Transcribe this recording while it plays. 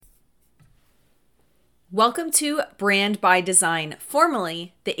Welcome to Brand by Design,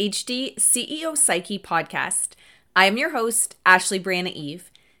 formerly the HD CEO Psyche podcast. I am your host, Ashley Brianna Eve.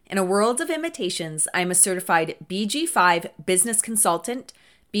 In a world of imitations, I am a certified BG5 business consultant,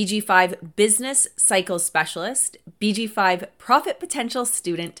 BG5 business cycle specialist, BG5 profit potential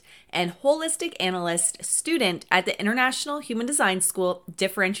student, and holistic analyst student at the International Human Design School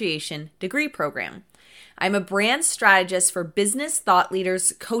Differentiation Degree Program. I'm a brand strategist for business thought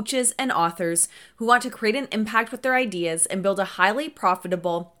leaders, coaches, and authors who want to create an impact with their ideas and build a highly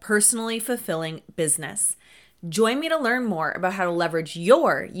profitable, personally fulfilling business. Join me to learn more about how to leverage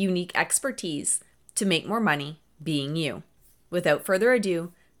your unique expertise to make more money being you. Without further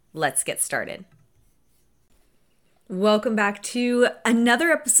ado, let's get started. Welcome back to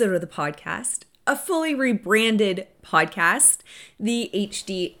another episode of the podcast. A fully rebranded podcast. The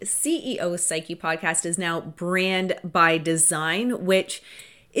HD CEO Psyche podcast is now Brand by Design, which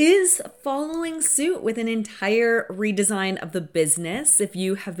is following suit with an entire redesign of the business. If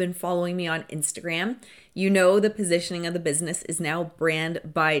you have been following me on Instagram, you know the positioning of the business is now Brand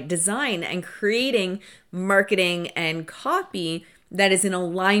by Design and creating marketing and copy that is in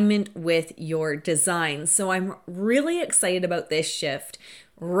alignment with your design. So I'm really excited about this shift.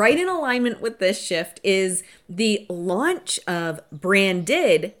 Right in alignment with this shift is the launch of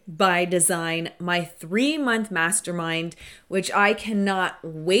Branded by Design, my 3-month mastermind, which I cannot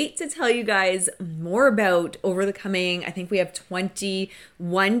wait to tell you guys more about over the coming, I think we have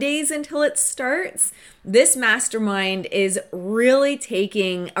 21 days until it starts. This mastermind is really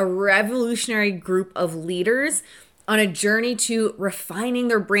taking a revolutionary group of leaders on a journey to refining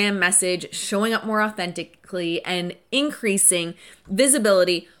their brand message, showing up more authentically, and increasing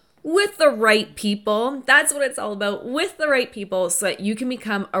visibility with the right people. That's what it's all about, with the right people, so that you can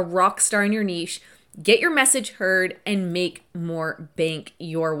become a rock star in your niche, get your message heard, and make more bank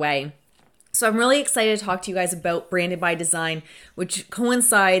your way. So I'm really excited to talk to you guys about Branded by Design, which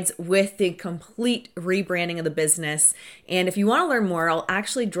coincides with the complete rebranding of the business. And if you want to learn more, I'll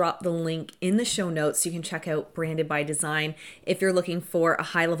actually drop the link in the show notes so you can check out Branded by Design if you're looking for a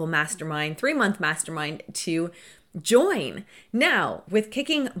high-level mastermind, 3-month mastermind to join. Now, with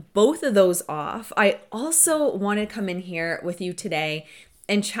kicking both of those off, I also want to come in here with you today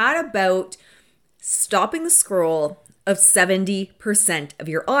and chat about stopping the scroll of 70% of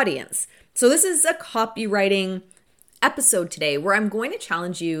your audience. So this is a copywriting episode today where I'm going to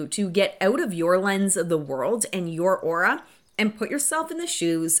challenge you to get out of your lens of the world and your aura and put yourself in the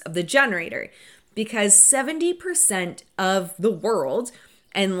shoes of the generator, because 70% of the world,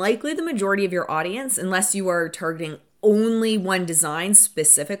 and likely the majority of your audience, unless you are targeting only one design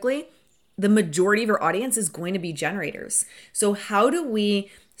specifically, the majority of your audience is going to be generators. So how do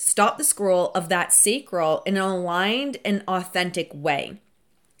we stop the scroll of that sacral in an aligned and authentic way?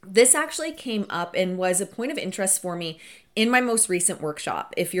 This actually came up and was a point of interest for me in my most recent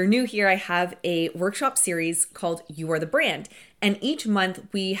workshop. If you're new here, I have a workshop series called You Are the Brand, and each month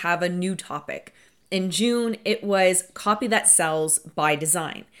we have a new topic. In June, it was Copy That Sells by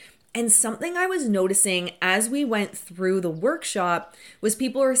Design. And something I was noticing as we went through the workshop was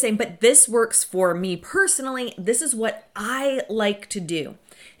people were saying, but this works for me personally. This is what I like to do.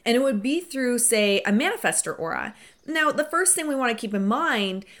 And it would be through, say, a manifestor aura. Now, the first thing we want to keep in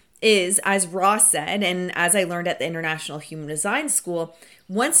mind is, as Ross said, and as I learned at the International Human Design School,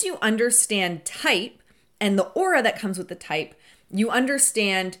 once you understand type and the aura that comes with the type, you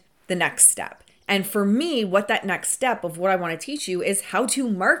understand the next step. And for me, what that next step of what I want to teach you is how to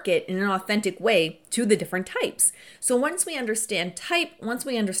market in an authentic way to the different types. So once we understand type, once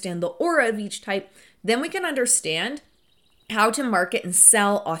we understand the aura of each type, then we can understand how to market and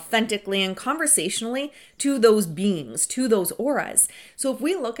sell authentically and conversationally to those beings, to those auras. So if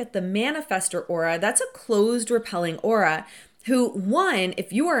we look at the manifestor aura, that's a closed, repelling aura who, one,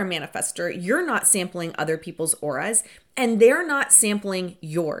 if you are a manifestor, you're not sampling other people's auras and they're not sampling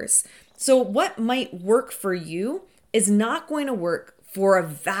yours. So what might work for you is not going to work for a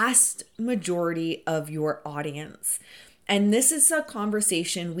vast majority of your audience. And this is a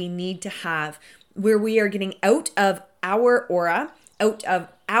conversation we need to have where we are getting out of our aura, out of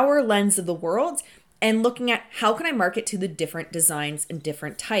our lens of the world, and looking at how can I market to the different designs and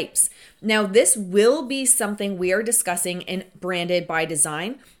different types. Now, this will be something we are discussing in Branded by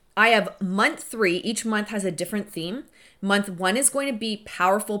Design. I have month 3. Each month has a different theme. Month 1 is going to be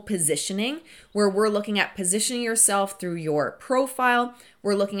powerful positioning, where we're looking at positioning yourself through your profile.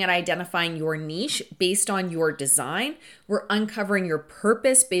 We're looking at identifying your niche based on your design. We're uncovering your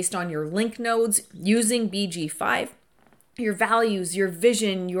purpose based on your link nodes using BG5. Your values, your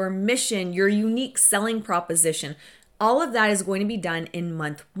vision, your mission, your unique selling proposition, All of that is going to be done in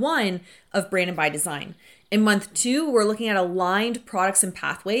month 1 of Branded by Design. In month 2, we're looking at aligned products and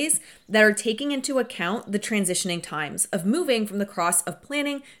pathways that are taking into account the transitioning times of moving from the cross of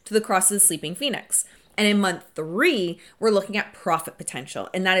planning to the cross of the sleeping phoenix. And in month 3, we're looking at profit potential,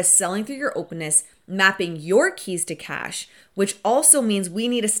 and that is selling through your openness, mapping your keys to cash, which also means we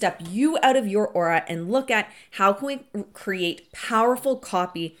need to step you out of your aura and look at how can we create powerful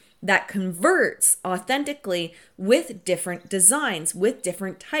copy that converts authentically with different designs, with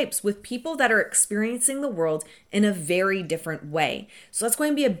different types, with people that are experiencing the world in a very different way. So that's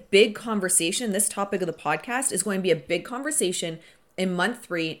going to be a big conversation. This topic of the podcast is going to be a big conversation in month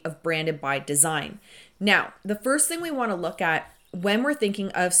 3 of Branded by Design. Now, the first thing we want to look at when we're thinking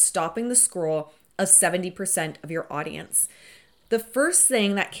of stopping the scroll of 70% of your audience, the first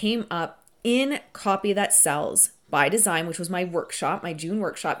thing that came up in Copy That Sells by Design, which was my workshop, my June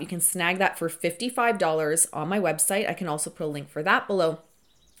workshop. You can snag that for $55 on my website. I can also put a link for that below.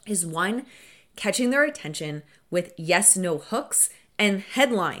 Is 1, catching their attention with yes, no hooks and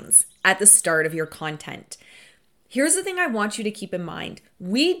headlines at the start of your content. Here's the thing I want you to keep in mind.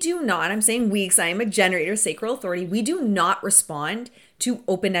 We do not, I'm saying we because I am a generator, sacral authority, we do not respond to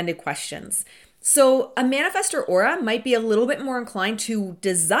open-ended questions. So a manifestor aura might be a little bit more inclined to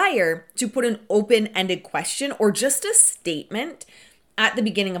desire to put an open-ended question or just a statement at the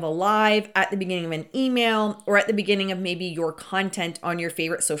beginning of a live, at the beginning of an email, or at the beginning of maybe your content on your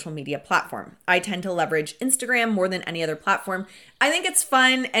favorite social media platform. I tend to leverage Instagram more than any other platform. I think it's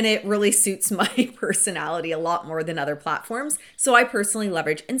fun and it really suits my personality a lot more than other platforms. So I personally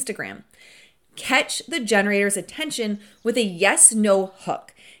leverage Instagram. Catch the generator's attention with a yes-no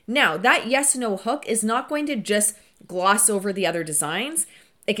hook. Now, that yes-no hook is not going to just gloss over the other designs.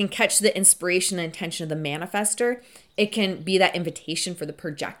 It can catch the inspiration and intention of the manifestor. It can be that invitation for the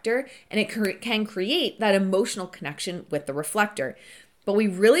projector, and it can create that emotional connection with the reflector. But we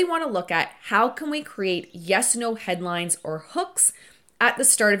really want to look at how can we create yes-no headlines or hooks at the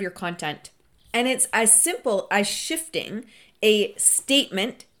start of your content. And it's as simple as shifting a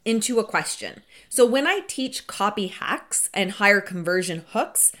statement into a question. So when I teach copy hacks and higher conversion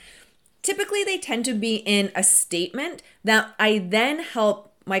hooks, typically they tend to be in a statement that I then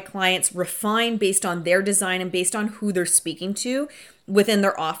help my clients refine based on their design and based on who they're speaking to within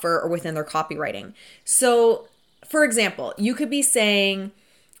their offer or within their copywriting. So for example, you could be saying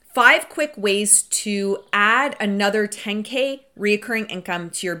 5 quick ways to add another 10K recurring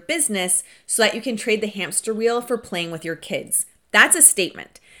income to your business so that you can trade the hamster wheel for playing with your kids. That's a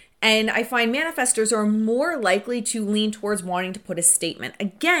statement. And I find manifestors are more likely to lean towards wanting to put a statement.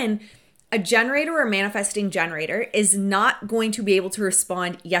 Again, a generator or a manifesting generator is not going to be able to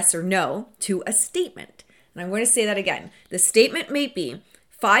respond yes or no to a statement. And I'm going to say that again. The statement may be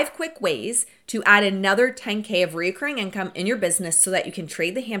 5 quick ways to add another 10K of recurring income in your business so that you can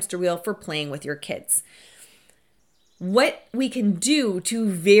trade the hamster wheel for playing with your kids. What we can do to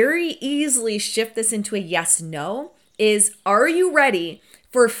very easily shift this into a yes-no is, are you ready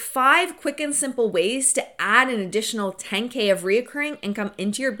for 5 quick and simple ways to add an additional 10K of recurring income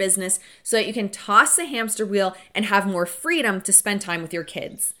into your business so that you can toss the hamster wheel and have more freedom to spend time with your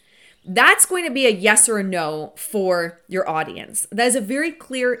kids? That's going to be a yes or a no for your audience. That is a very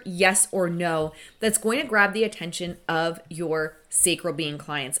clear yes or no that's going to grab the attention of your sacral being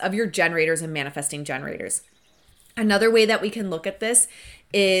clients, of your generators and manifesting generators. Another way that we can look at this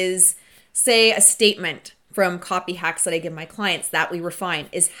is, say, a statement from copy hacks that I give my clients that we refine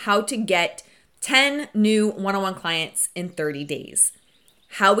is how to get 10 new one-on-one clients in 30 days.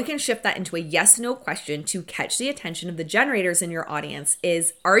 How we can shift that into a yes-no question to catch the attention of the generators in your audience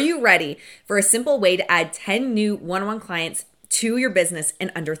is, are you ready for a simple way to add 10 new one-on-one clients to your business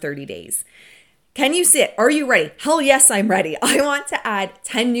in under 30 days? Can you see it? Are you ready? Hell yes, I'm ready. I want to add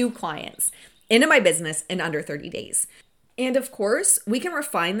 10 new clients into my business in under 30 days. And of course, we can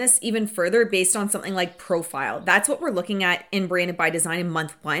refine this even further based on something like profile. That's what we're looking at in Branded by Design in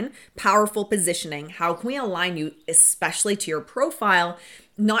month 1, powerful positioning. How can we align you especially to your profile,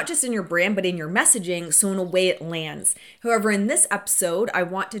 not just in your brand, but in your messaging, so in a way it lands. However, in this episode, I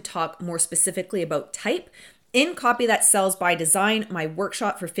want to talk more specifically about type. In Copy That Sells by Design, my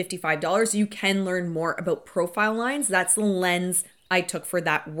workshop for $55, you can learn more about profile lines. That's the lens I took for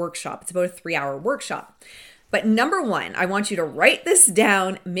that workshop. It's about a 3-hour workshop. But number 1, I want you to write this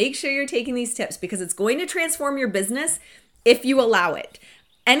down. Make sure you're taking these tips because it's going to transform your business if you allow it.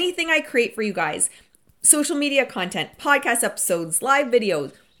 Anything I create for you guys, social media content, podcast episodes, live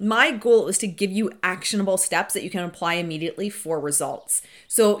videos, my goal is to give you actionable steps that you can apply immediately for results.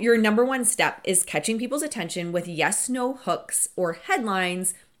 So your number 1 step is catching people's attention with yes, no hooks or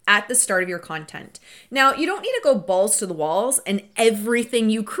headlines at the start of your content. Now, you don't need to go balls to the walls and everything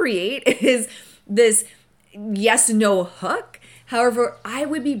you create is this yes, no hook. However, I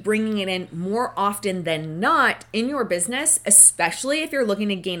would be bringing it in more often than not in your business, especially if you're looking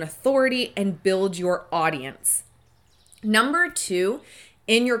to gain authority and build your audience. Number 2,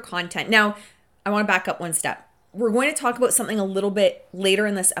 in your content. Now, I want to back up one step. We're going to talk about something a little bit later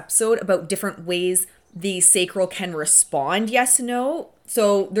in this episode about different ways the sacral can respond yes, no.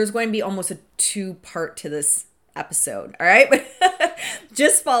 So there's going to be almost a 2-part to this episode. All right. But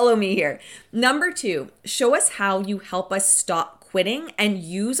just follow me here. Number 2, show us how you help us stop quitting and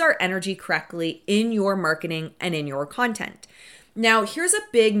use our energy correctly in your marketing and in your content. Now, here's a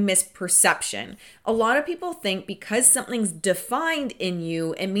big misperception. A lot of people think because something's defined in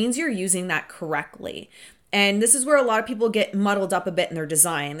you, it means you're using that correctly. And this is where a lot of people get muddled up a bit in their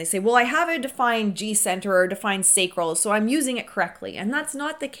design. They say, well, I have a defined G center or defined sacral, so I'm using it correctly. And that's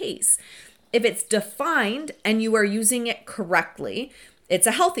not the case. If it's defined and you are using it correctly, it's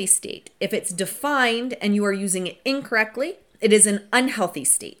a healthy state. If it's defined and you are using it incorrectly, it is an unhealthy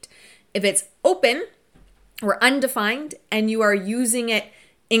state. If it's open or undefined and you are using it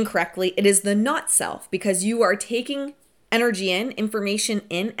incorrectly, it is the not self because you are taking energy in, information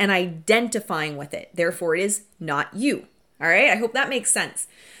in, and identifying with it. Therefore, it is not you. All right. I hope that makes sense.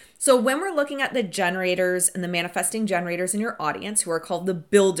 So when we're looking at the generators and the manifesting generators in your audience, who are called the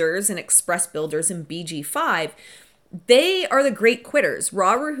builders and express builders in BG5, they are the great quitters.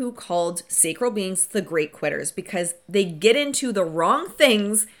 Ra Uru called sacral beings the great quitters because they get into the wrong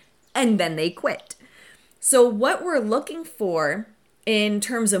things and then they quit. So what we're looking for in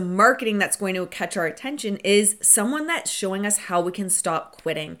terms of marketing that's going to catch our attention is someone that's showing us how we can stop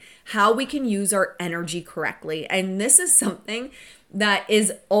quitting, how we can use our energy correctly. And this is something that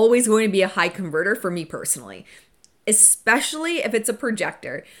is always going to be a high converter for me personally, especially if it's a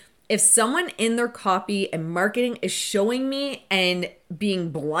projector. If someone in their copy and marketing is showing me and being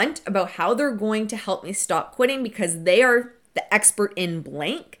blunt about how they're going to help me stop quitting because they are the expert in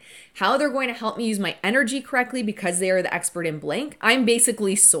blank, how they're going to help me use my energy correctly because they are the expert in blank, I'm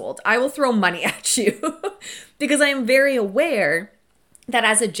basically sold. I will throw money at you because I am very aware that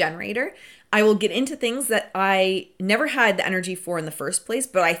as a generator, I will get into things that I never had the energy for in the first place,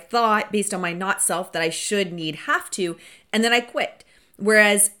 but I thought based on my not self that I should, need, have to, and then I quit.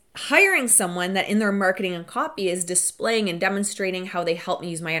 Whereas hiring someone that in their marketing and copy is displaying and demonstrating how they help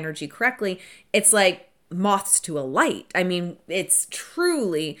me use my energy correctly, it's like moths to a light. I mean, it's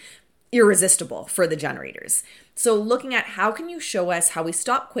truly irresistible for the generators. So looking at how can you show us how we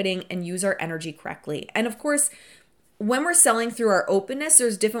stop quitting and use our energy correctly. And of course, when we're selling through our openness,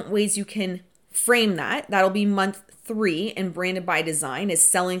 there's different ways you can frame that. That'll be month 3 in Branded by Design is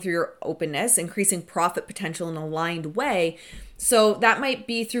selling through your openness, increasing profit potential in an aligned way. So that might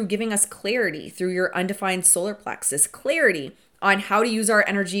be through giving us clarity through your undefined solar plexus, clarity on how to use our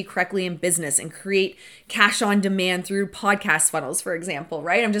energy correctly in business and create cash on demand through podcast funnels, for example,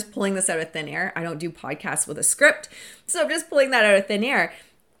 right? I'm just pulling this out of thin air. I don't do podcasts with a script, so I'm just pulling that out of thin air.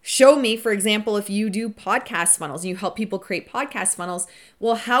 Show me, for example, if you do podcast funnels and you help people create podcast funnels,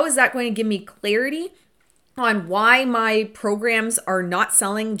 well, how is that going to give me clarity on why my programs are not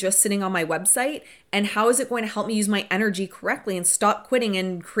selling just sitting on my website? And how is it going to help me use my energy correctly and stop quitting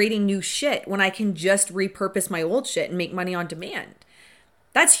and creating new shit when I can just repurpose my old shit and make money on demand?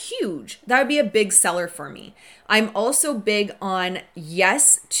 That's huge. That would be a big seller for me. I'm also big on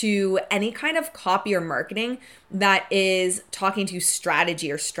yes to any kind of copy or marketing that is talking to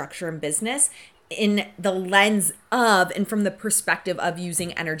strategy or structure in business in the lens of and from the perspective of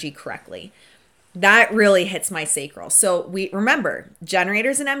using energy correctly. That really hits my sacral. So we remember,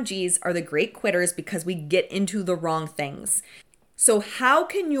 generators and MGs are the great quitters because we get into the wrong things. So how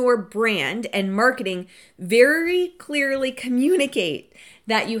can your brand and marketing very clearly communicate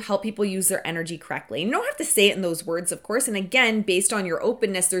that you help people use their energy correctly? You don't have to say it in those words, of course. And again, based on your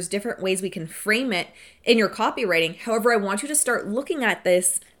openness, there's different ways we can frame it in your copywriting. However, I want you to start looking at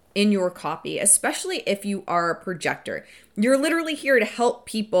this in your copy, especially if you are a projector. You're literally here to help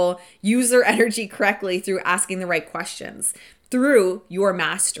people use their energy correctly through asking the right questions, through your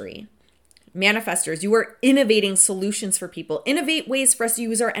mastery. Manifestors, you are innovating solutions for people. Innovate ways for us to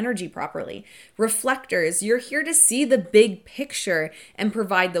use our energy properly. Reflectors, you're here to see the big picture and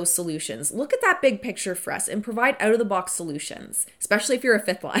provide those solutions. Look at that big picture for us and provide out-of-the-box solutions, especially if you're a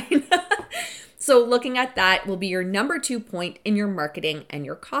fifth line. So looking at that will be your number 2 point in your marketing and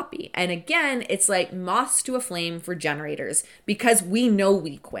your copy. And again, it's like moths to a flame for generators because we know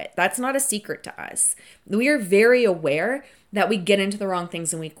we quit. That's not a secret to us. We are very aware that we get into the wrong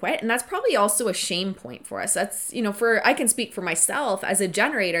things and we quit. And that's probably also a shame point for us. That's, I can speak for myself as a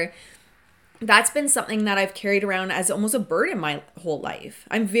generator. That's been something that I've carried around as almost a burden my whole life.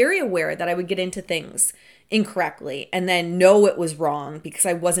 I'm very aware that I would get into things incorrectly and then know it was wrong because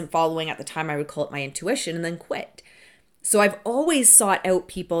I wasn't following at the time. I would call it my intuition and then quit. So I've always sought out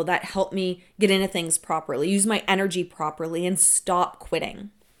people that help me get into things properly, use my energy properly, and stop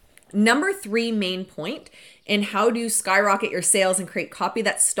quitting. Number 3 main point in how to skyrocket your sales and create copy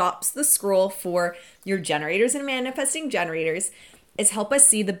that stops the scroll for your generators and manifesting generators is help us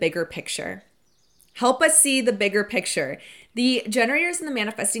see the bigger picture. Help us see the bigger picture. The generators and the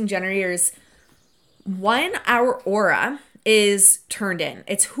manifesting generators, our aura is turned in.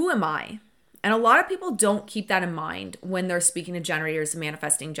 It's who am I? And a lot of people don't keep that in mind when they're speaking to generators and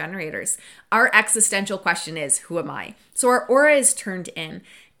manifesting generators. Our existential question is, who am I? So our aura is turned in.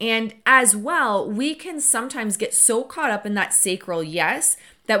 And as well, we can sometimes get so caught up in that sacral yes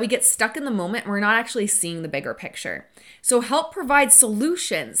that we get stuck in the moment and we're not actually seeing the bigger picture. So help provide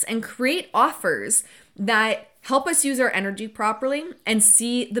solutions and create offers that help us use our energy properly and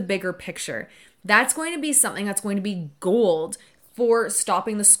see the bigger picture. That's going to be something that's going to be gold for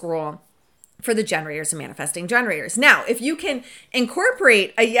stopping the scroll for the generators and manifesting generators. Now, if you can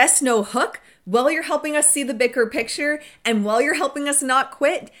incorporate a yes-no hook while you're helping us see the bigger picture and while you're helping us not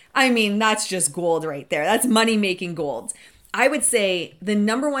quit, that's just gold right there. That's money-making gold. I would say the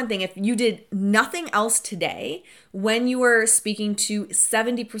number one thing, if you did nothing else today, when you are speaking to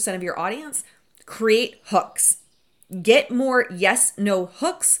 70% of your audience, create hooks. Get more yes-no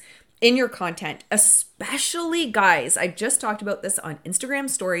hooks in your content, especially guys. I just talked about this on Instagram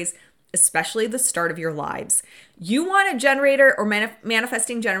stories, especially the start of your lives. You want a generator or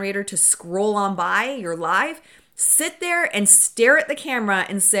manifesting generator to scroll on by your live, sit there and stare at the camera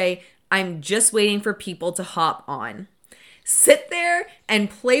and say, I'm just waiting for people to hop on. Sit there and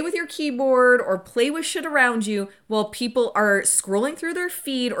play with your keyboard or play with shit around you while people are scrolling through their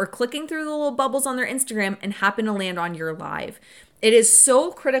feed or clicking through the little bubbles on their Instagram and happen to land on your live. It is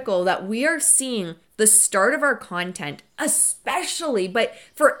so critical that we are seeing the start of our content, especially, but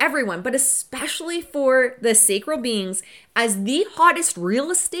for everyone, but especially for the sacral beings, as the hottest real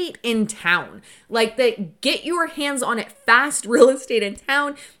estate in town. Like the get your hands on it fast real estate in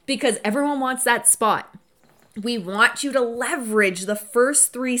town because everyone wants that spot. We want you to leverage the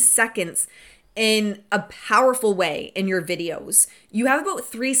first 3 seconds in a powerful way in your videos. You have about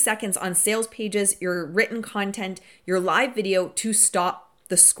 3 seconds on sales pages, your written content, your live video to stop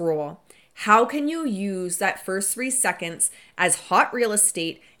the scroll. How can you use that first 3 seconds as hot real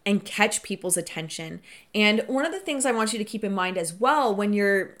estate and catch people's attention? And one of the things I want you to keep in mind as well when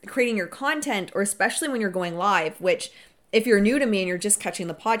you're creating your content, or especially when you're going live, which if you're new to me and you're just catching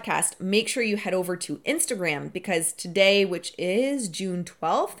the podcast, make sure you head over to Instagram because today, which is June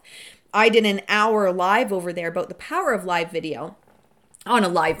 12th, I did an hour live over there about the power of live video, on a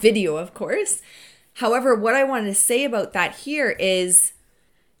live video, of course. However, what I wanted to say about that here is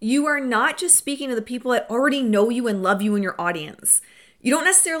you are not just speaking to the people that already know you and love you in your audience. You don't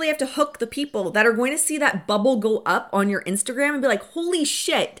necessarily have to hook the people that are going to see that bubble go up on your Instagram and be like, holy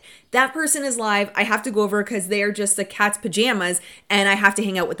shit, that person is live. I have to go over because they are just the cat's pajamas and I have to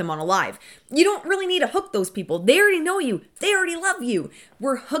hang out with them on a live. You don't really need to hook those people. They already know you. They already love you.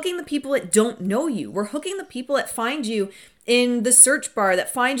 We're hooking the people that don't know you. We're hooking the people that find you in the search bar,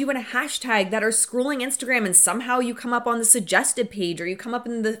 that find you in a hashtag, that are scrolling Instagram and somehow you come up on the suggested page or you come up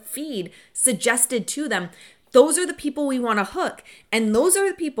in the feed suggested to them. Those are the people we want to hook. And those are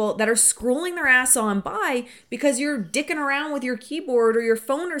the people that are scrolling their ass on by because you're dicking around with your keyboard or your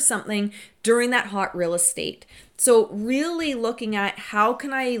phone or something during that hot real estate. So really looking at how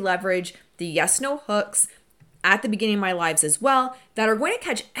can I leverage the yes-no hooks at the beginning of my lives as well that are going to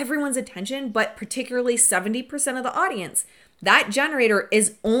catch everyone's attention, but particularly 70% of the audience. That generator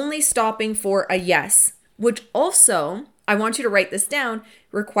is only stopping for a yes, which also, I want you to write this down,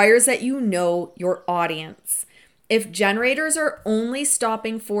 requires that you know your audience. If generators are only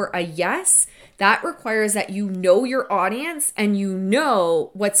stopping for a yes, that requires that you know your audience and you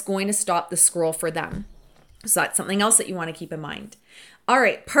know what's going to stop the scroll for them. So that's something else that you want to keep in mind. All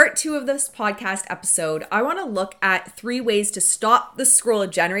right, part 2 of this podcast episode, I want to look at 3 ways to stop the scroll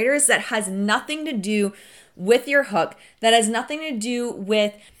of generators that has nothing to do with your hook, that has nothing to do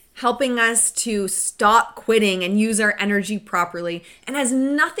with helping us to stop quitting and use our energy properly, and has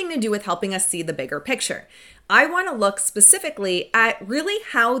nothing to do with helping us see the bigger picture. I want to look specifically at really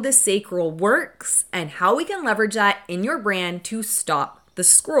how the sacral works and how we can leverage that in your brand to stop the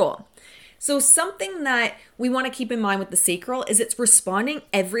scroll. So something that we want to keep in mind with the sacral is it's responding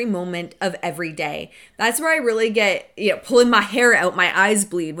every moment of every day. That's where I really get, pulling my hair out, my eyes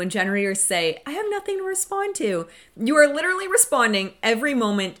bleed when generators say, I have nothing to respond to. You are literally responding every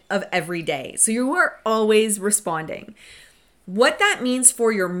moment of every day. So you are always responding. What that means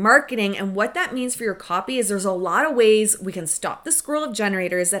for your marketing and what that means for your copy is there's a lot of ways we can stop the scroll of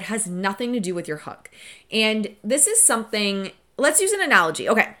generators that has nothing to do with your hook. And this is something, let's use an analogy.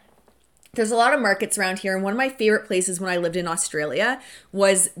 Okay. There's a lot of markets around here, and one of my favorite places when I lived in Australia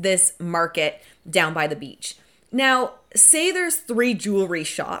was this market down by the beach. Now, say there's 3 jewelry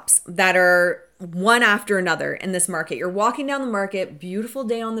shops that are one after another in this market. You're walking down the market, beautiful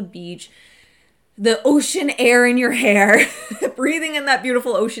day on the beach, the ocean air in your hair, breathing in that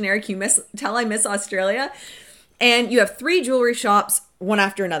beautiful ocean air. Can you tell I miss Australia? And you have 3 jewelry shops, one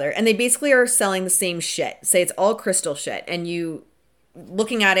after another, and they basically are selling the same shit. Say it's all crystal shit, and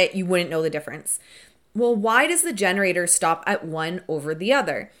looking at it, you wouldn't know the difference. Well, why does the generator stop at one over the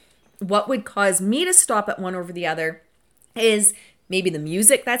other? What would cause me to stop at one over the other is maybe the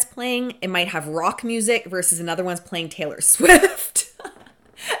music that's playing. It might have rock music versus another one's playing Taylor Swift.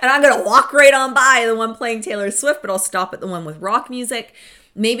 And I'm going to walk right on by the one playing Taylor Swift, but I'll stop at the one with rock music.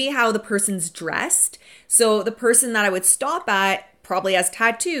 Maybe how the person's dressed. So the person that I would stop at probably has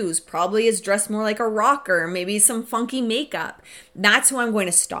tattoos, probably is dressed more like a rocker, maybe some funky makeup. That's who I'm going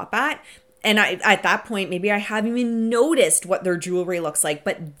to stop at. And at that point, maybe I haven't even noticed what their jewelry looks like,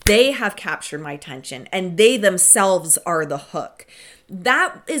 but they have captured my attention and they themselves are the hook.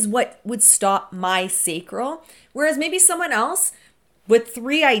 That is what would stop my sacral. Whereas maybe someone else with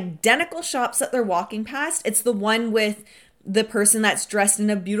 3 identical shops that they're walking past, it's the one with the person that's dressed in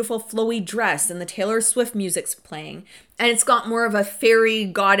a beautiful flowy dress and the Taylor Swift music's playing. And it's got more of a fairy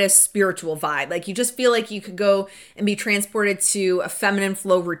goddess spiritual vibe. Like you just feel like you could go and be transported to a feminine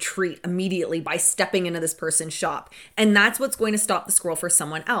flow retreat immediately by stepping into this person's shop. And that's what's going to stop the scroll for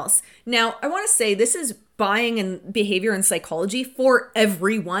someone else. Now, I want to say this is buying and behavior and psychology for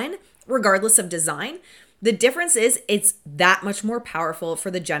everyone, regardless of design. The difference is it's that much more powerful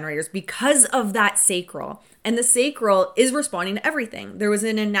for the generators because of that sacral. And the sacral is responding to everything. There was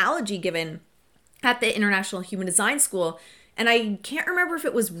an analogy given at the International Human Design School, and I can't remember if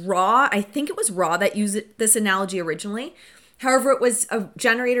it was Raw. I think it was Raw that used this analogy originally. However, it was a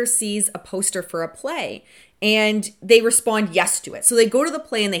generator sees a poster for a play and they respond yes to it. So they go to the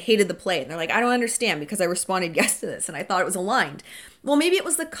play and they hated the play. And they're like, I don't understand because I responded yes to this and I thought it was aligned. Well, maybe it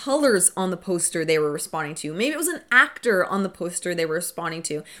was the colors on the poster they were responding to. Maybe it was an actor on the poster they were responding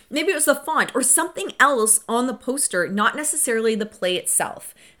to. Maybe it was the font or something else on the poster, not necessarily the play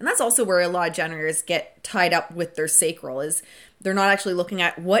itself. And that's also where a lot of generators get tied up with their sacral, is they're not actually looking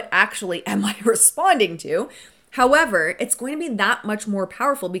at what actually am I responding to. However, it's going to be that much more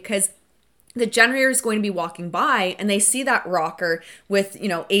powerful because the generator is going to be walking by and they see that rocker with,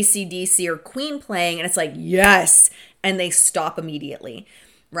 AC/DC or Queen playing and it's like, yes, and they stop immediately,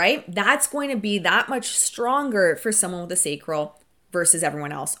 right? That's going to be that much stronger for someone with a sacral versus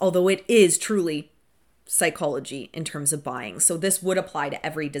everyone else, although it is truly psychology in terms of buying. So this would apply to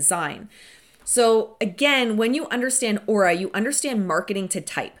every design. So again, when you understand aura, you understand marketing to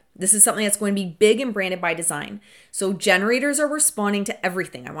type. This is something that's going to be big and branded by design. So generators are responding to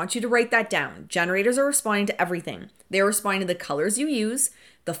everything. I want you to write that down. Generators are responding to everything. They're responding to the colors you use,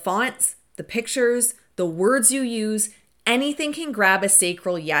 the fonts, the pictures, the words you use. Anything can grab a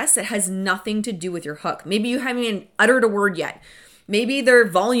sacral yes. It has nothing to do with your hook. Maybe you haven't even uttered a word yet. Maybe their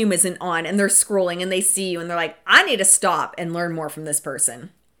volume isn't on and they're scrolling and they see you and they're like, I need to stop and learn more from this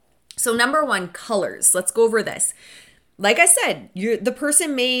person. So number 1, colors. Let's go over this. Like I said, the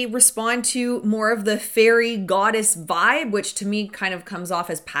person may respond to more of the fairy goddess vibe, which to me kind of comes off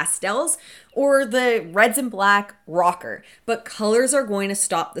as pastels, or the reds and black rocker. But colors are going to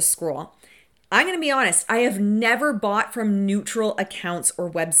stop the scroll. I'm going to be honest, I have never bought from neutral accounts or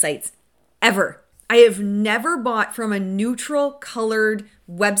websites, ever. I have never bought from a neutral colored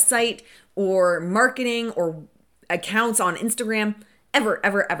website or marketing or accounts on Instagram, ever,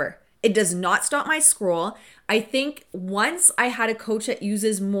 ever, ever. It does not stop my scroll. I think once I had a coach that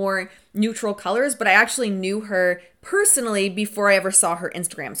uses more neutral colors, but I actually knew her personally before I ever saw her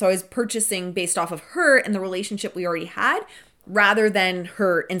Instagram. So I was purchasing based off of her and the relationship we already had rather than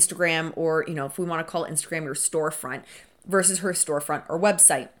her Instagram or, if we want to call Instagram your storefront versus her storefront or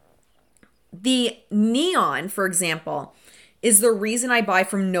website. The neon, for example, is the reason I buy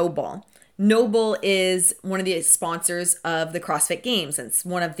from Noble. Noble is one of the sponsors of the CrossFit Games. It's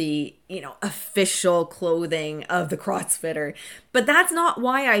one of the, official clothing of the CrossFitter. But that's not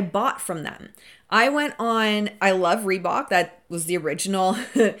why I bought from them. I love Reebok. That was the original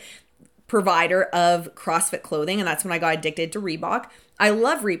provider of CrossFit clothing, and that's when I got addicted to Reebok. I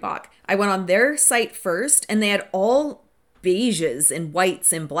love Reebok. I went on their site first, and they had all beiges and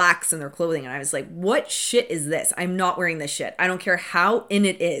whites and blacks in their clothing, and I was like, what shit is this? I'm not wearing this shit. I don't care how in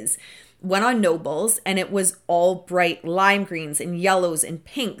it is. Went on Nobles, and it was all bright lime greens and yellows and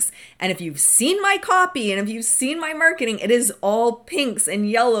pinks. And if you've seen my copy and if you've seen my marketing, it is all pinks and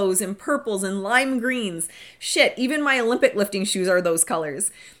yellows and purples and lime greens. Shit, even my Olympic lifting shoes are those colors.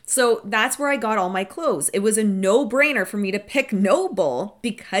 So that's where I got all my clothes. It was a no-brainer for me to pick Noble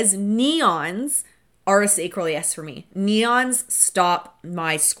because neons are a sacral yes for me. Neons stop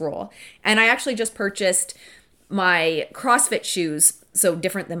my scroll. And I actually just purchased my CrossFit shoes, so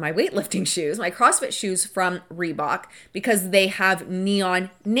different than my weightlifting shoes, my CrossFit shoes from Reebok, because they have neon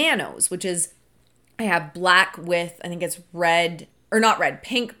nanos, which is, I have black with, I think it's red, or not red,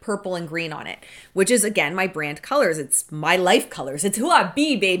 pink, purple, and green on it, which is, again, my brand colors. It's my life colors. It's who I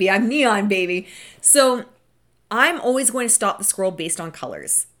be, baby. I'm neon, baby. So I'm always going to stop the scroll based on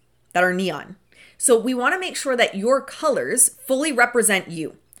colors that are neon. So we want to make sure that your colors fully represent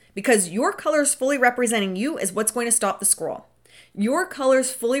you, because your colors fully representing you is what's going to stop the scroll. Your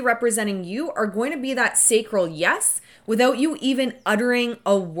colors fully representing you are going to be that sacral yes without you even uttering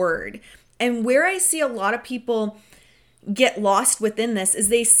a word. And where I see a lot of people get lost within this is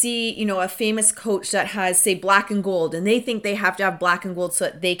they see, a famous coach that has, say, black and gold, and they think they have to have black and gold so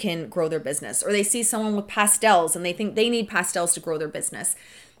that they can grow their business. Or they see someone with pastels and they think they need pastels to grow their business.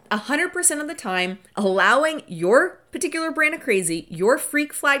 100% of the time, allowing your particular brand of crazy, your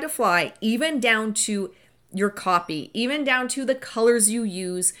freak flag to fly, even down to your copy, even down to the colors you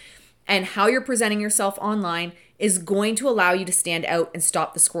use and how you're presenting yourself online, is going to allow you to stand out and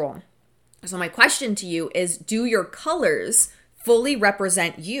stop the scroll. So my question to you is, do your colors fully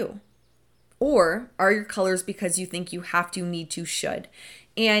represent you? Or are your colors because you think you have to, need to, should?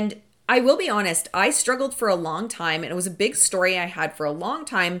 And I will be honest, I struggled for a long time, and it was a big story I had for a long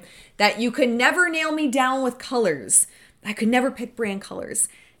time, that you could never nail me down with colors. I could never pick brand colors.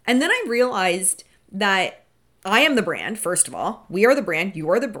 And then I realized that I am the brand, first of all. We are the brand. You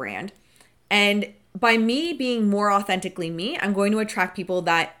are the brand. And by me being more authentically me, I'm going to attract people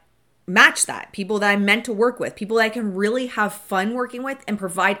that match that, people that I'm meant to work with, people that I can really have fun working with and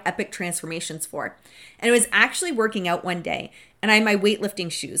provide epic transformations for. And it was actually working out one day. And I had my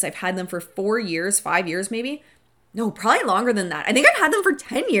weightlifting shoes. I've had them for 4 years, 5 years maybe. No, probably longer than that. I think I've had them for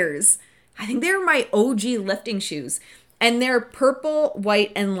 10 years. I think they were my OG lifting shoes. And they're purple,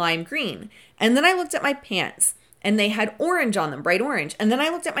 white, and lime green. And then I looked at my pants and they had orange on them, bright orange. And then I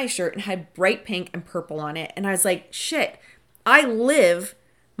looked at my shirt and had bright pink and purple on it. And I was like, shit, I live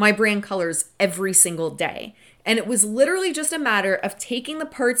my brand colors every single day. And it was literally just a matter of taking the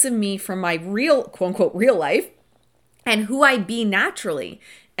parts of me from my real, quote unquote, real life and who I be naturally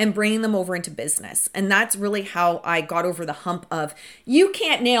and bringing them over into business. And that's really how I got over the hump of, you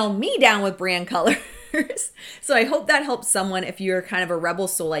can't nail me down with brand colors. So I hope that helps someone if you're kind of a rebel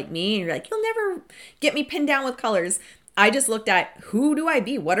soul like me and you're like, you'll never get me pinned down with colors. I just looked at, who do I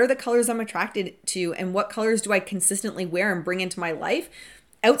be? What are the colors I'm attracted to? And what colors do I consistently wear and bring into my life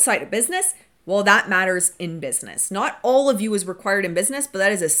outside of business? Well, that matters in business. Not all of you is required in business, but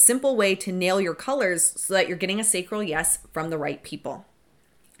that is a simple way to nail your colors so that you're getting a sacral yes from the right people.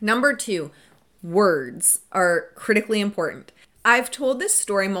 Number 2, words are critically important. I've told this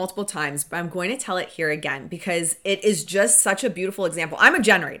story multiple times, but I'm going to tell it here again because it is just such a beautiful example. I'm a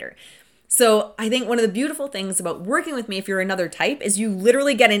generator. So I think one of the beautiful things about working with me, if you're another type, is you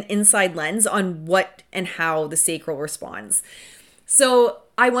literally get an inside lens on what and how the sacral responds. So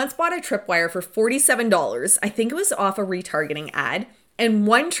I once bought a tripwire for $47. I think it was off a retargeting ad. And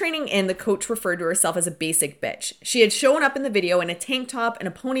one training in, the coach referred to herself as a basic bitch. She had shown up in the video in a tank top and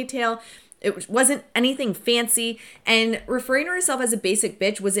a ponytail. It wasn't anything fancy. And referring to herself as a basic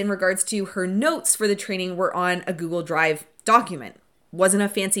bitch was in regards to her notes for the training were on a Google Drive document. Wasn't a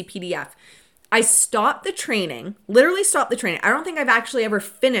fancy PDF. I stopped the training, literally stopped the training. I don't think I've actually ever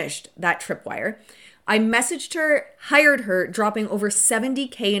finished that tripwire. I messaged her, hired her, dropping over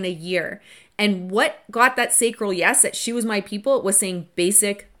 $70K in a year. And what got that sacral yes that she was my people was saying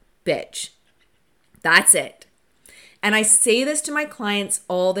basic bitch. That's it. And I say this to my clients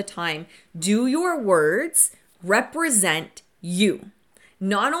all the time. Do your words represent you?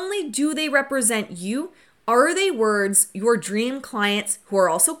 Not only do they represent you, are they words your dream clients, who are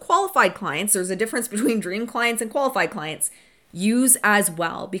also qualified clients, there's a difference between dream clients and qualified clients, use as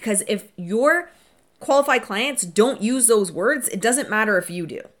well? Because if your qualified clients don't use those words, it doesn't matter if you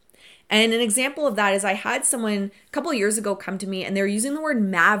do. And an example of that is I had someone a couple of years ago come to me and they're using the word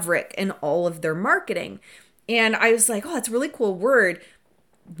maverick in all of their marketing. And I was like, oh, that's a really cool word.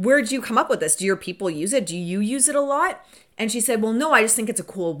 where'd you come up with this? Do your people use it? Do you use it a lot? And she said, well, no, I just think it's a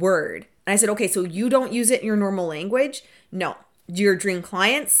cool word. And I said, okay, so you don't use it in your normal language? No. Do your dream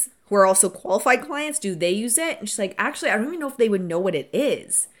clients, who are also qualified clients, do they use it? And she's like, actually, I don't even know if they would know what it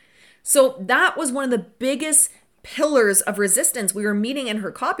is. So that was one of the biggest pillars of resistance we were meeting in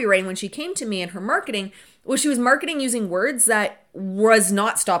her copywriting when she came to me in her marketing, was she was marketing using words that was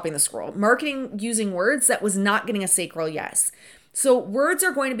not stopping the scroll, marketing using words that was not getting a sacral yes. So words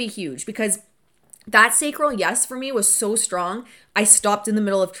are going to be huge, because that sacral yes for me was so strong. I stopped in the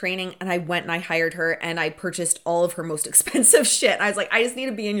middle of training and I went and I hired her and I purchased all of her most expensive shit. I was like, I just need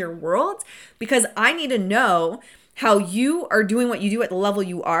to be in your world, because I need to know how you are doing what you do at the level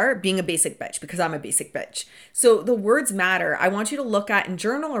you are, being a basic bitch, because I'm a basic bitch. So the words matter. I want you to look at and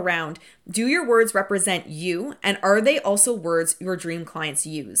journal around, do your words represent you? And are they also words your dream clients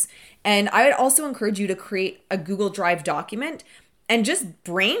use? And I would also encourage you to create a Google Drive document and just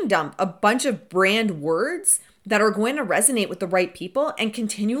brain dump a bunch of brand words that are going to resonate with the right people, and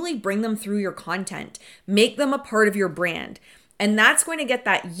continually bring them through your content. Make them a part of your brand. And that's going to get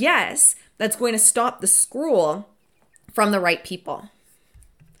that yes, that's going to stop the scroll from the right people.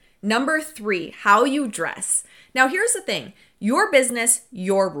 Number 3, how you dress. Now, here's the thing. Your business,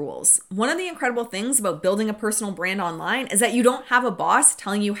 your rules. One of the incredible things about building a personal brand online is that you don't have a boss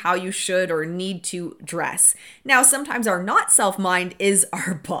telling you how you should or need to dress. Now, sometimes our not self mind is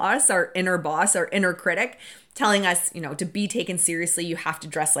our boss, our inner critic, telling us, to be taken seriously, you have to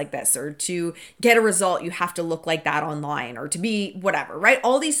dress like this, or to get a result, you have to look like that online, or to be whatever, right?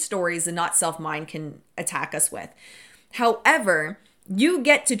 All these stories the not self mind can attack us with. However, you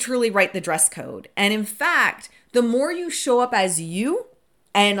get to truly write the dress code. And in fact, the more you show up as you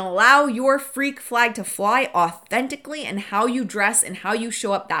and allow your freak flag to fly authentically in how you dress and how you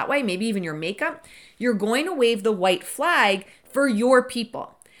show up that way, maybe even your makeup, you're going to wave the white flag for your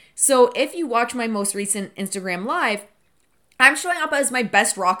people. So if you watch my most recent Instagram live, I'm showing up as my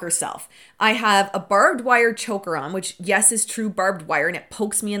best rocker self. I have a barbed wire choker on, which yes is true barbed wire, and it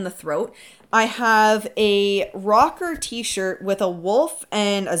pokes me in the throat. I have a rocker t-shirt with a wolf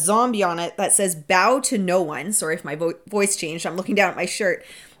and a zombie on it that says bow to no one. Sorry if my voice changed. I'm looking down at my shirt.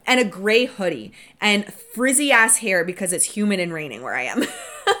 And a gray hoodie and frizzy ass hair because it's humid and raining where I am.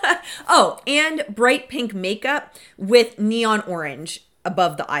 Oh, and bright pink makeup with neon orange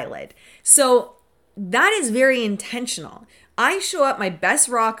above the eyelid. So that is very intentional. I show up my best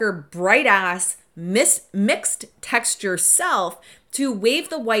rocker, bright ass, mixed texture self to wave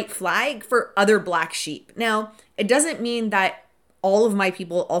the white flag for other black sheep. Now, it doesn't mean that all of my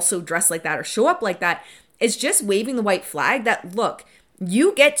people also dress like that or show up like that. It's just waving the white flag that, look,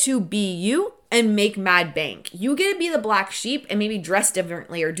 you get to be you and make mad bank. You get to be the black sheep and maybe dress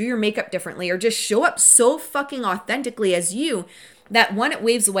differently or do your makeup differently or just show up so fucking authentically as you that one, it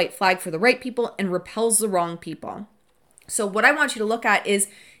waves the white flag for the right people and repels the wrong people. So what I want you to look at is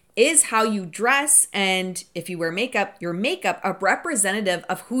how you dress, and if you wear makeup, your makeup a representative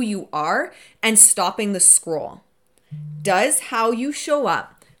of who you are and stopping the scroll? Does how you show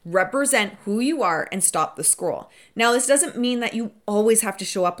up represent who you are and stop the scroll? Now, this doesn't mean that you always have to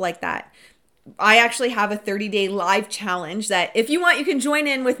show up like that. I actually have a 30-day live challenge that if you want, you can join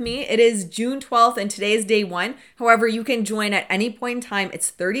in with me. It is June 12th and today is day 1. However, you can join at any point in time. It's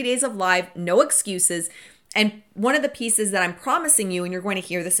 30 days of live, no excuses. And one of the pieces that I'm promising you, and you're going to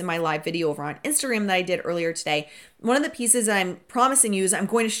hear this in my live video over on Instagram that I did earlier today, one of the pieces that I'm promising you is I'm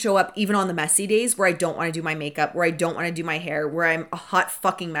going to show up even on the messy days where I don't want to do my makeup, where I don't want to do my hair, where I'm a hot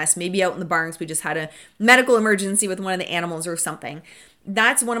fucking mess, maybe out in the barns, we just had a medical emergency with one of the animals or something.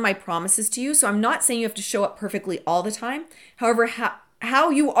 That's one of my promises to you. So I'm not saying you have to show up perfectly all the time. However, how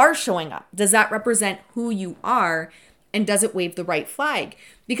you are showing up, does that represent who you are, and does it wave the right flag?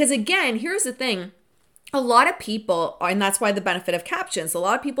 Because again, here's the thing. A lot of people, and that's why the benefit of captions, a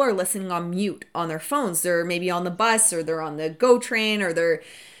lot of people are listening on mute on their phones. They're maybe on the bus or they're on the GO train or their,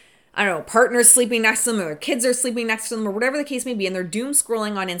 partner's sleeping next to them or their kids are sleeping next to them or whatever the case may be. And they're doom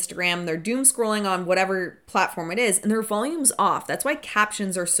scrolling on Instagram. They're doom scrolling on whatever platform it is and their volume's off. That's why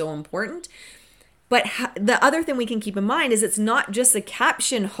captions are so important. But the other thing we can keep in mind is it's not just the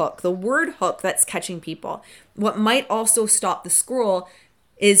caption hook, the word hook that's catching people. What might also stop the scroll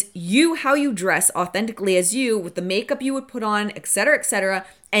is you, how you dress authentically as you with the makeup you would put on, et cetera,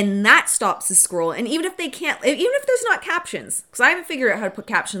 and that stops the scroll. And even if there's not captions, because I haven't figured out how to put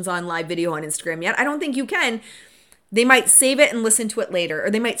captions on live video on Instagram yet, I don't think you can, they might save it and listen to it later, or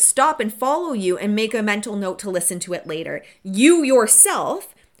they might stop and follow you and make a mental note to listen to it later. You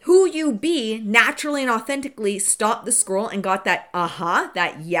yourself, who you be, naturally and authentically stopped the scroll and got that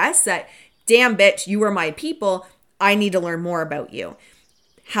that yes, that damn bitch, you are my people, I need to learn more about you.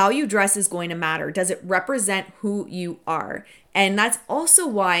 how you dress is going to matter. Does it represent who you are? And that's also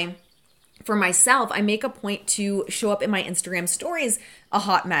why for myself, I make a point to show up in my Instagram stories a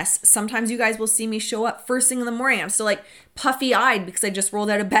hot mess. Sometimes you guys will see me show up first thing in the morning. I'm still like puffy eyed because I just rolled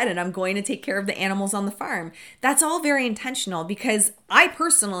out of bed and I'm going to take care of the animals on the farm. That's all very intentional because I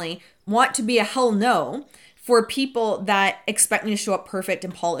personally want to be a hell no for people that expect me to show up perfect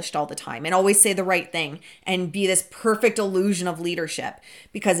and polished all the time and always say the right thing and be this perfect illusion of leadership,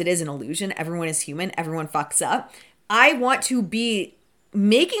 because it is an illusion. Everyone is human. Everyone fucks up. I want to be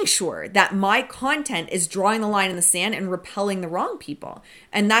making sure that my content is drawing the line in the sand and repelling the wrong people.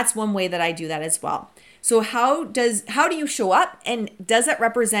 And that's one way that I do that as well. So how do you show up, and does that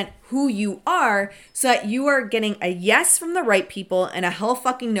represent who you are so that you are getting a yes from the right people and a hell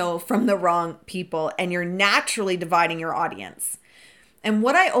fucking no from the wrong people, and you're naturally dividing your audience? And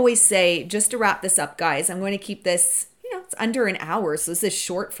what I always say, just to wrap this up, guys, I'm going to keep this, it's under an hour, so this is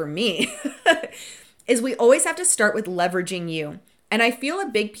short for me, is we always have to start with leveraging you. And I feel a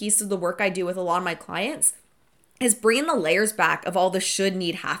big piece of the work I do with a lot of my clients is bringing the layers back of all the should,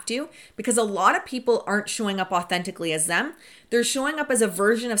 need, have to, because a lot of people aren't showing up authentically as them. They're showing up as a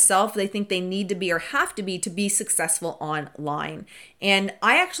version of self they think they need to be or have to be successful online. And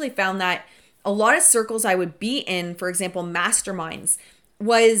I actually found that a lot of circles I would be in, for example, masterminds,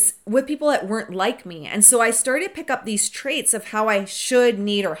 was with people that weren't like me. And so I started to pick up these traits of how I should,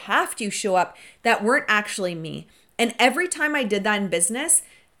 need, or have to show up that weren't actually me. And every time I did that in business,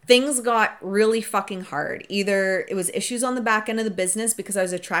 things got really fucking hard. Either it was issues on the back end of the business because I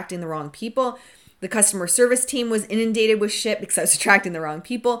was attracting the wrong people, the customer service team was inundated with shit because I was attracting the wrong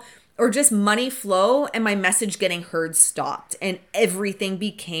people, or just money flow and my message getting heard stopped and everything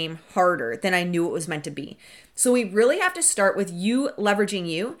became harder than I knew it was meant to be. So we really have to start with you leveraging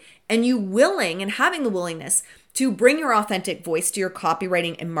you and you willing and having the willingness to bring your authentic voice to your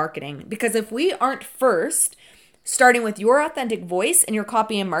copywriting and marketing. Because if we aren't first starting with your authentic voice and your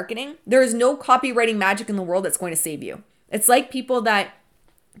copy and marketing, there is no copywriting magic in the world that's going to save you. It's like people that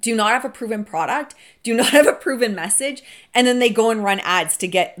do not have a proven product, do not have a proven message, and then they go and run ads to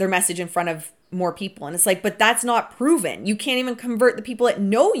get their message in front of more people. And it's like, but that's not proven. You can't even convert the people that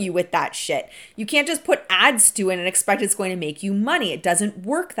know you with that shit. You can't just put ads to it and expect it's going to make you money. It doesn't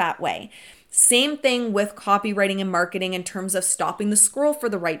work that way. Same thing with copywriting and marketing in terms of stopping the scroll for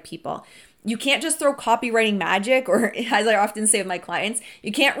the right people. You can't just throw copywriting magic, or as I often say with my clients,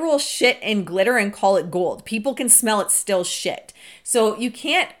 you can't roll shit in glitter and call it gold. People can smell it's still shit. So you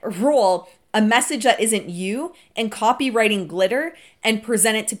can't roll a message that isn't you and copywriting glitter and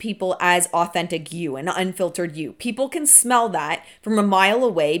present it to people as authentic you and unfiltered you. People can smell that from a mile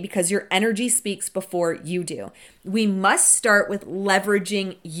away because your energy speaks before you do. We must start with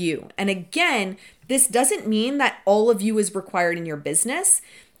leveraging you. And again, this doesn't mean that all of you is required in your business.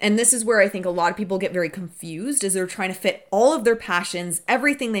 And this is where I think a lot of people get very confused, is they're trying to fit all of their passions,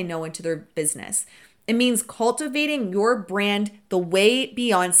 everything they know into their business. It means cultivating your brand the way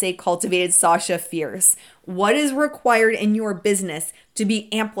Beyonce cultivated Sasha Fierce. What is required in your business to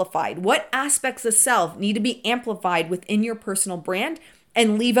be amplified? What aspects of self need to be amplified within your personal brand,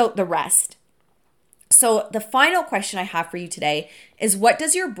 and leave out the rest? So the final question I have for you today is, what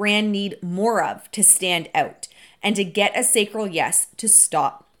does your brand need more of to stand out and to get a sacral yes to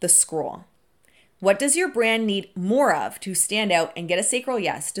stop the scroll? What does your brand need more of to stand out and get a sacral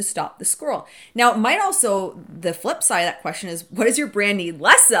yes to stop the scroll? Now, it might also, the flip side of that question is, what does your brand need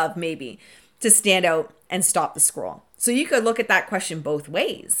less of maybe to stand out and stop the scroll? So you could look at that question both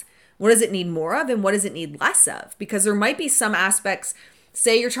ways. What does it need more of and what does it need less of? Because there might be some aspects,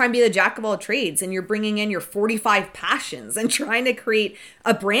 say you're trying to be the jack of all trades and you're bringing in your 45 passions and trying to create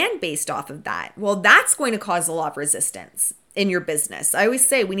a brand based off of that. Well, that's going to cause a lot of resistance in your business. I always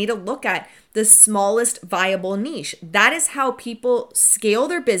say we need to look at the smallest viable niche. That is how people scale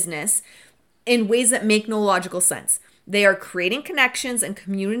their business in ways that make no logical sense. They are creating connections and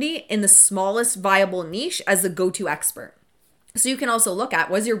community in the smallest viable niche as the go-to expert. So you can also look at,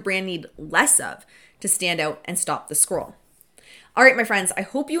 what does your brand need less of to stand out and stop the scroll? All right, my friends, I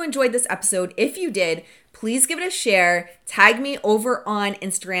hope you enjoyed this episode. If you did, please give it a share. Tag me over on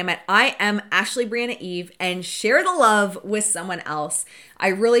Instagram at I am Ashley Brianna Eve and share the love with someone else. I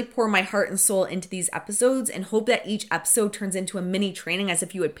really pour my heart and soul into these episodes and hope that each episode turns into a mini training as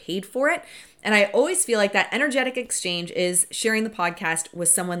if you had paid for it. And I always feel like that energetic exchange is sharing the podcast with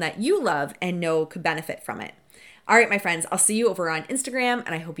someone that you love and know could benefit from it. All right, my friends, I'll see you over on Instagram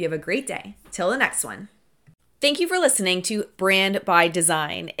and I hope you have a great day. Till the next one. Thank you for listening to Brand by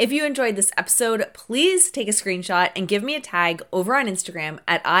Design. If you enjoyed this episode, please take a screenshot and give me a tag over on Instagram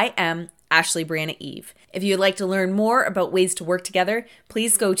at I am Ashley Brianna Eve. If you'd like to learn more about ways to work together,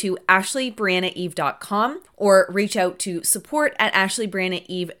 please go to ashleybriannaeve.com or reach out to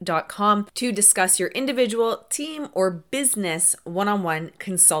support@ashleybriannaeve.com to discuss your individual, team, or business one-on-one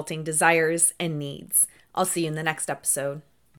consulting desires and needs. I'll see you in the next episode.